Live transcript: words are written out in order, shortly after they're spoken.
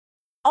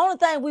Only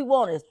thing we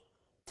want is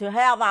to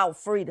have our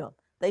freedom.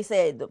 They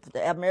said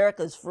the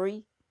America's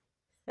free.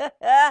 It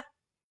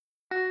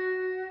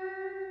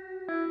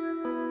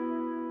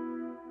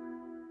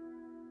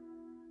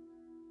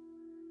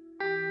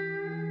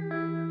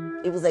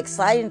was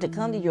exciting to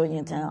come to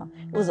Uniontown.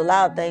 It was a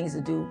lot of things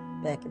to do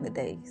back in the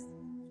days.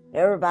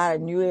 Everybody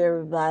knew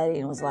everybody,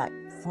 and it was like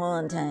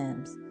fun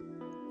times.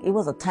 It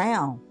was a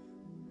town.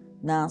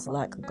 Now it's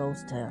like a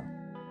ghost town.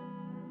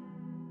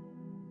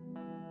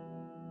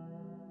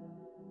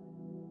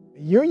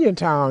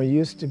 Uniontown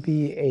used to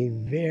be a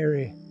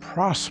very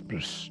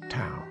prosperous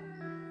town.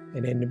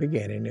 And in the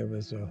beginning, it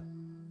was a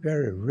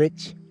very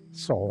rich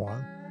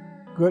soil,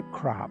 good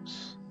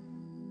crops,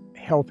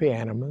 healthy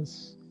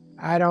animals.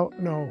 I don't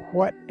know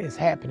what is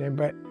happening,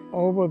 but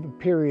over the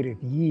period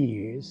of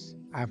years,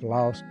 I've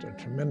lost a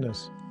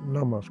tremendous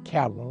number of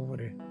cattle over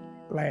the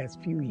last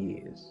few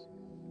years.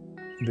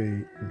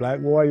 The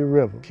Black Warrior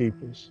River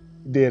keepers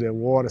did a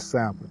water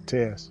sample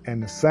test,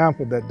 and the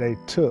sample that they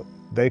took,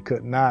 they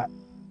could not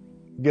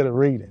get a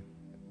reading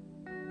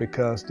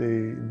because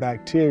the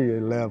bacteria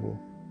level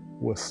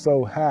was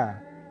so high,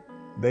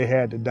 they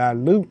had to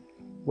dilute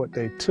what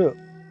they took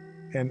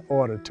in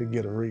order to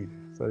get a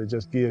reading. So it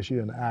just gives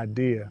you an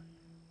idea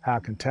how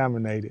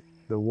contaminated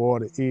the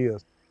water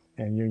is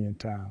in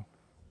Uniontown.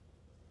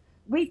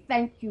 We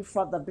thank you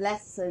for the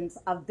blessings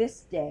of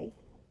this day.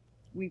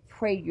 We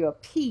pray your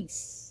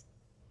peace,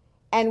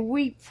 and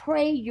we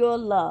pray your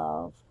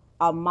love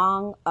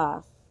among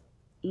us.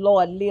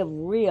 Lord, live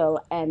real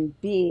and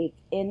big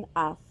in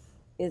us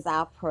is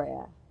our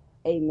prayer.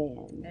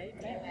 Amen.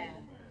 Amen.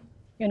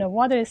 You know,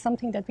 water is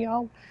something that we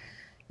all,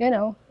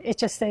 it's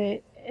just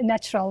a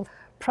natural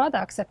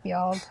products that we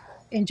all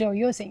enjoy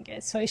using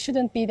it. So it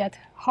shouldn't be that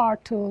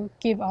hard to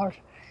give our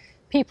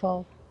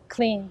people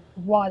clean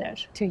water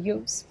to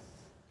use.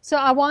 So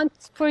I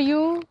want for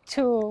you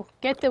to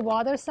get the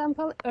water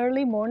sample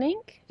early morning,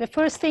 the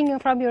first thing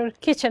from your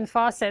kitchen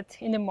faucet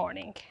in the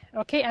morning,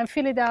 okay? And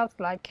fill it out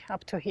like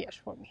up to here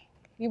for me.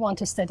 We want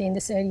to study in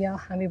this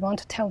area, and we want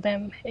to tell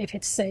them if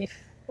it's safe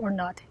or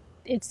not.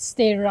 It's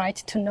their right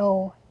to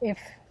know if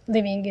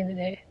living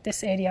in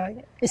this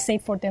area is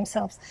safe for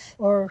themselves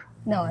or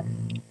not.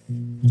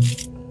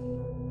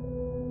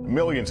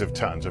 Millions of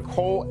tons of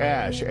coal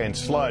ash and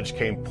sludge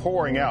came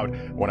pouring out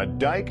when a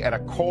dike at a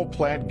coal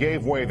plant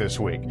gave way this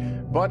week.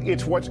 But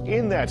it's what's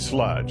in that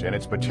sludge and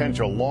its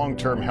potential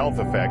long-term health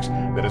effects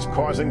that is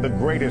causing the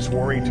greatest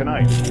worry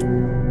tonight.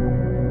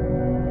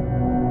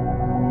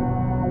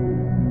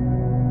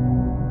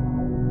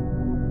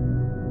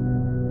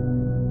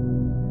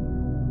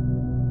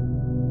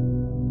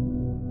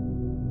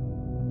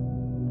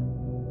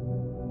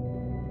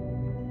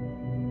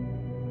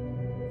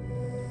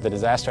 The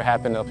disaster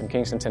happened up in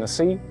Kingston,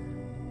 Tennessee,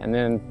 and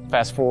then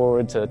fast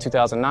forward to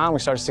 2009, we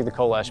started to see the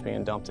coal ash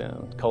being dumped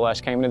in. Coal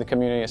ash came into the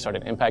community, it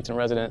started impacting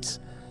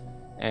residents,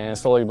 and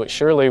slowly but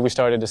surely we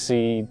started to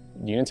see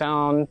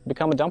Uniontown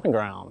become a dumping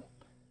ground.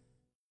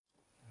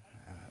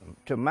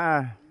 To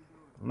my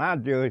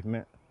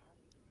judgment,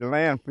 the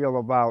landfill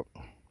about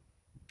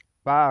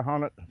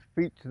 500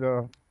 feet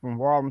from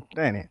where I'm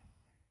standing.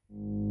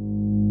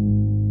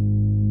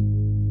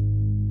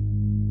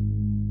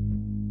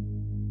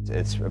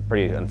 It's a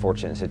pretty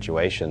unfortunate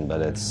situation,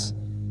 but it's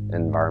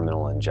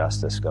environmental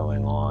injustice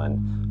going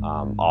on.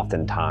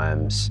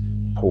 Oftentimes,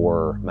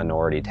 poor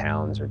minority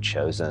towns are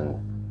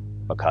chosen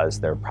because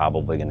they're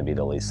probably going to be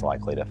the least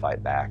likely to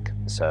fight back.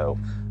 So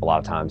a lot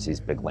of times these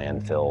big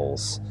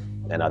landfills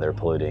and other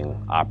polluting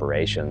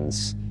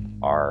operations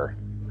are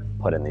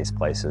put in these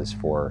places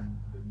for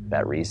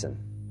that reason.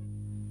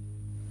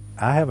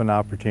 I have an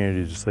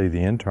opportunity to see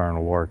the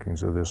internal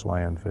workings of this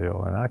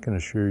landfill, and I can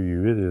assure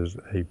you it is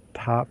a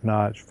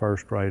top-notch,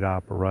 first-rate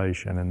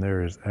operation, and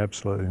there is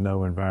absolutely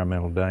no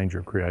environmental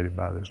danger created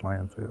by this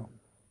landfill.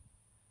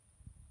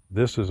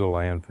 This is a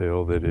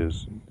landfill that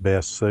is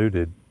best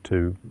suited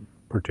to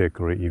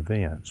particular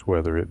events,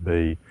 whether it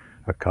be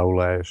a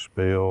coal ash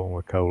spill,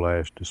 a coal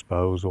ash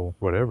disposal,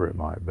 whatever it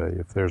might be.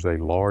 If there's a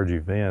large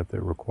event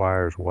that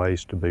requires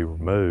waste to be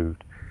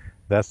removed,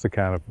 that's the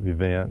kind of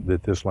event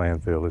that this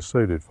landfill is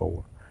suited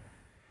for.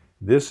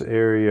 This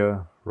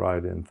area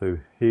right in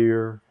through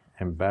here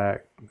and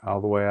back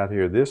all the way out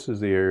here, this is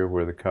the area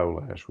where the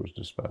coal ash was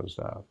disposed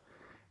of.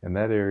 And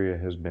that area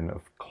has been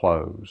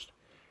closed.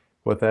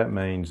 What that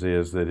means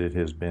is that it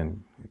has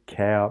been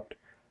capped,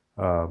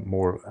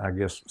 more, I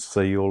guess,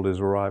 sealed is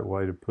the right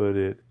way to put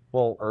it.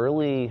 Well,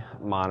 early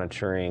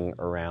monitoring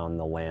around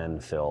the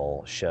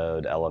landfill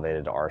showed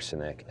elevated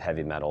arsenic,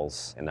 heavy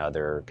metals, and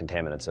other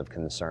contaminants of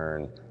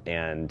concern.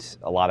 And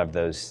a lot of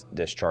those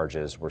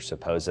discharges were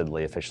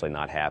supposedly officially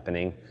not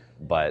happening,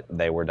 but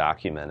they were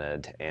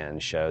documented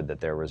and showed that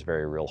there was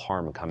very real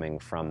harm coming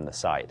from the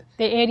site.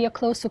 The area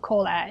close to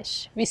coal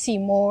ash, we see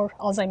more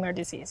Alzheimer's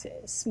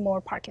diseases, more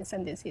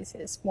Parkinson's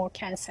diseases, more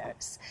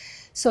cancers.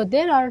 So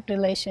there are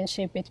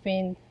relationships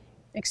between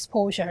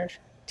exposure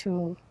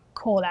to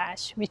coal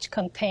ash, which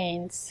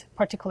contains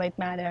particulate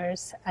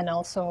matters and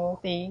also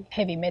the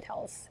heavy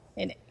metals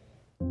in it.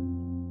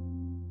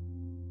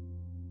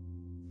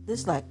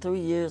 This like 3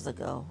 years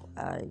ago.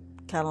 I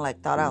kind of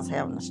like thought I was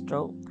having a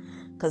stroke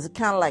because it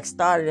kind of like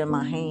started in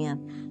my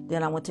hand.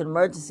 Then I went to the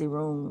emergency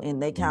room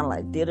and they kind of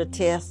like did a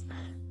test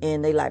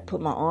and they like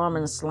put my arm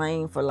in a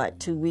sling for like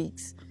 2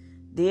 weeks.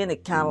 Then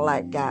it kind of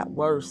like got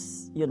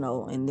worse, you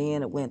know, and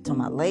then it went to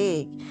my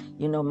leg.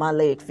 You know, my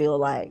leg feel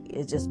like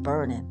it's just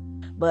burning.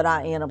 But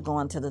I ended up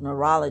going to the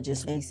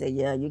neurologist and he said,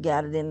 yeah, you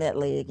got it in that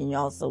leg and you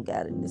also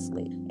got it in this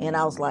leg. And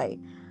I was like,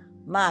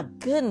 my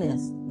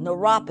goodness,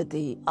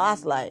 neuropathy. I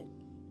was like,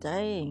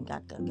 dang,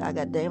 I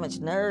got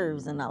damaged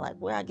nerves. And I'm like,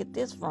 where I get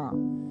this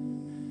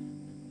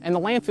from? And the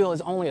landfill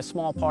is only a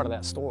small part of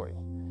that story.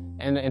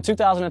 And in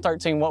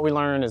 2013, what we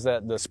learned is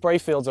that the spray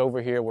fields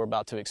over here were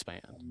about to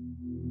expand.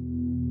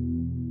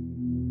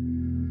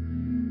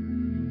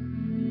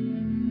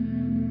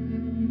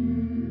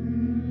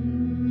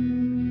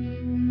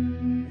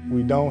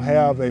 We don't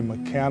have a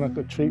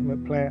mechanical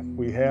treatment plant.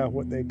 We have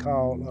what they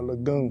call a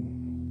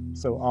lagoon.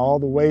 So all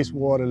the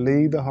wastewater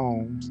leaves the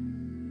homes,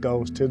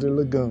 goes to the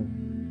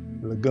lagoon.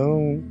 The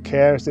lagoon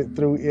carries it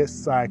through its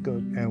cycle,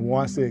 and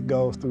once it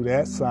goes through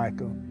that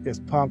cycle, it's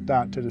pumped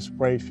out to the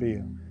spray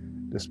field.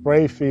 The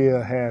spray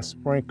field has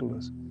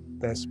sprinklers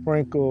that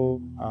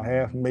sprinkle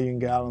 500,000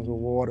 gallons of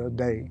water a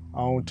day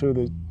onto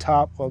the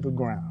top of the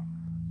ground.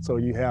 So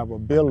you have a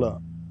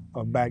buildup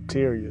of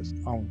bacteria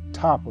on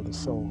top of the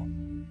soil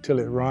till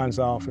it runs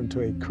off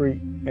into a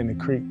creek, and the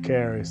creek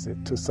carries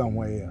it to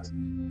somewhere else.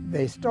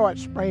 They start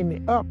spraying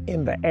it up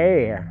in the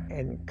air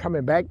and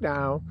coming back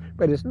down,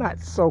 but it's not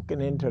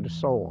soaking into the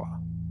soil.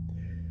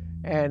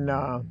 And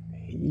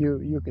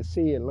you can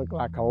see it look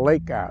like a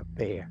lake out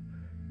there.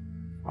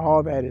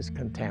 All that is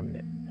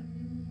contaminated.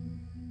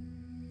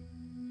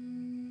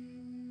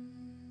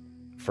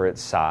 For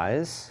its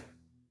size,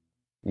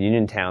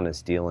 Uniontown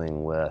is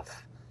dealing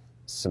with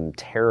some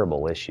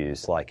terrible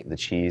issues, like the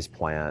cheese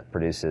plant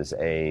produces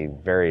a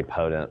very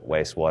potent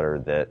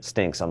wastewater that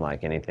stinks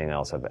unlike anything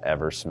else I've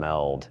ever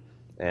smelled.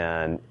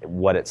 And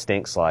what it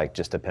stinks like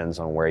just depends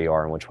on where you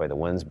are and which way the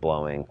wind's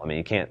blowing. I mean,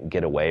 you can't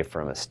get away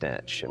from a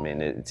stench. I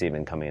mean, it's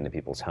even coming into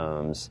people's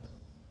homes.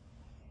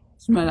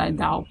 Smell like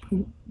dog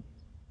poop.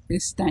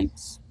 It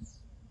stinks.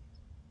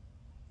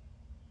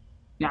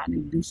 Y'all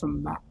need to do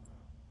something about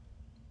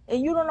it.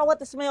 And you don't know what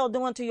the smell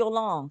doing to your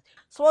lungs.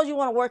 Suppose you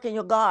want to work in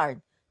your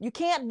garden. You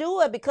can't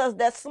do it because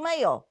that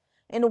smell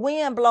and the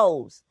wind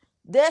blows.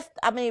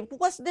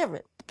 What's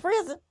different?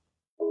 Prison.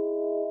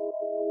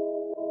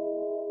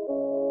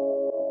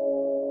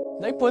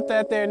 They put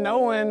that there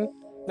knowing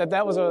that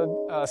that was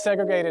a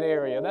segregated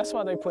area. That's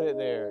why they put it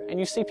there. And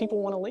you see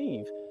people want to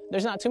leave.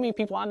 There's not too many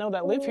people I know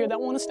that live here that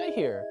want to stay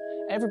here.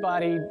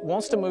 Everybody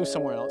wants to move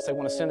somewhere else. They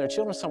want to send their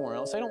children somewhere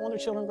else. They don't want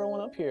their children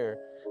growing up here.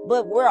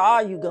 But where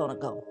are you going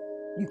to go?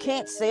 You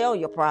can't sell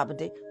your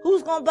property.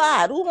 Who's going to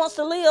buy it? Who wants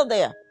to live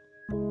there?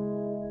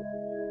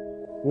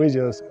 We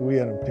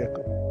in a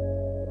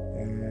pickle,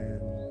 and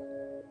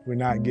we're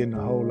not getting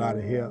a whole lot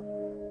of help.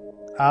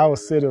 Our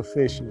city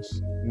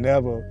officials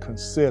never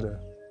consider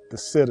the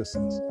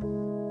citizens.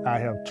 I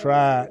have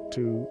tried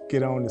to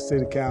get on the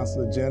city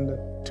council agenda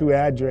to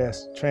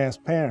address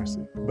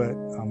transparency, but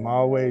I'm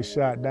always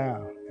shot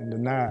down and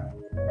denied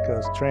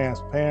because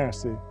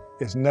transparency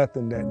is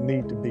nothing that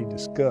needs to be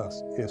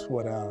discussed, is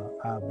what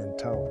I've been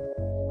told.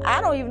 I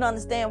don't even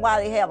understand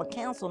why they have a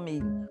council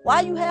meeting.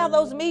 Why you have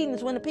those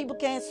meetings when the people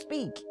can't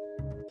speak?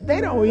 They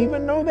don't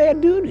even know their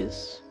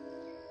duties.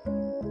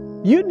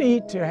 You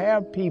need to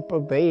have people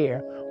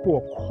there who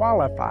are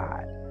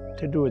qualified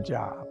to do a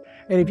job.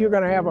 And if you're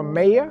going to have a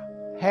mayor,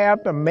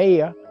 have the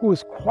mayor who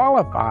is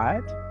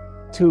qualified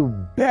to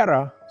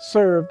better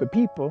serve the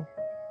people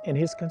and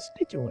his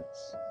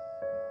constituents.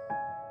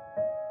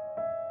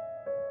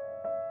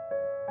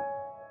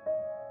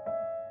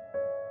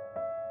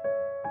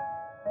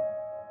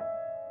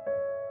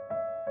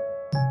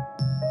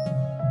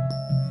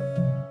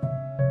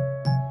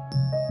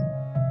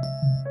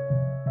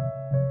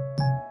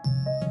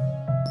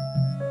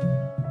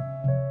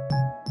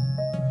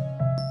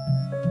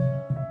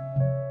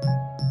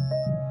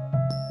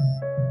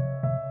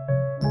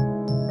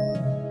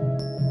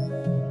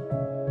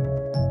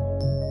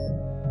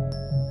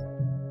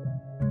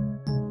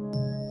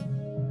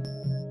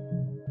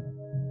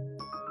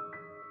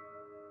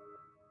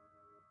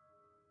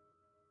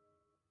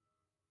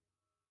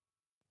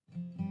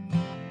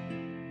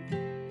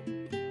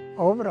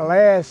 Over the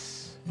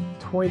last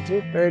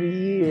 20, 30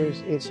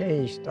 years, it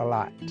changed a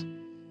lot.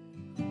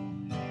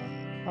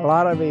 A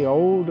lot of the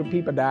older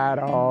people died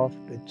off,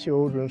 the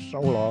children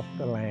sold off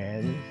the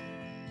land.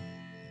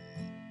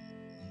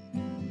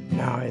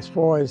 Now, as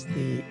far as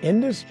the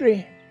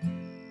industry,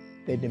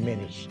 they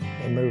diminished,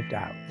 they moved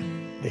out,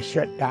 they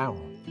shut down.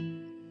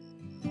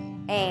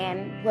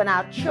 And when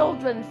our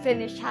children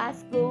finish high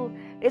school,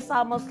 it's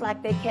almost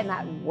like they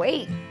cannot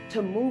wait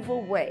to move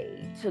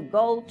away, to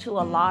go to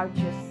a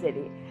larger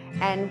city.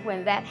 And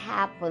when that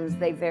happens,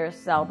 they very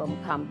seldom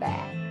come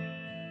back.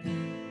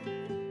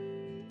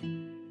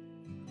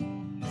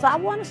 So I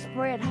want to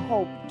spread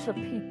hope to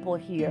people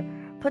here,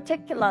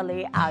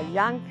 particularly our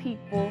young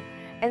people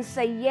and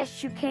say,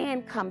 yes, you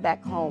can come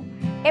back home.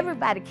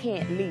 Everybody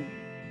can't leave.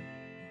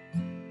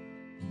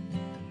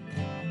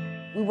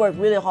 We work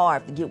really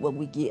hard to get what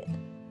we get,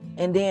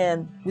 and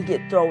then we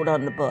get thrown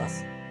on the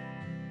bus.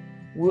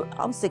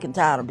 I'm sick and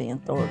tired of being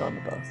thrown on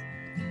the bus.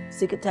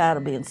 Sick and tired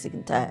of being sick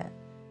and tired.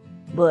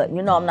 But,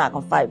 you know, I'm not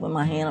going to fight with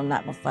my hand. I'm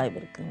not going to fight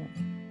with a gun.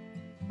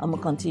 I'm going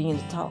to continue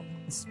to talk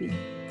and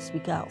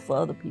speak out for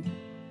other people.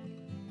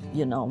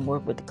 You know, I'm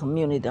working with the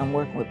community. I'm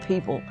working with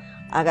people.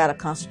 I got to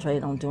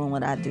concentrate on doing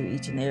what I do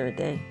each and every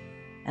day.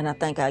 And I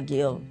think I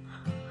give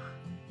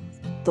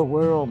the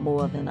world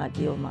more than I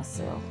give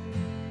myself.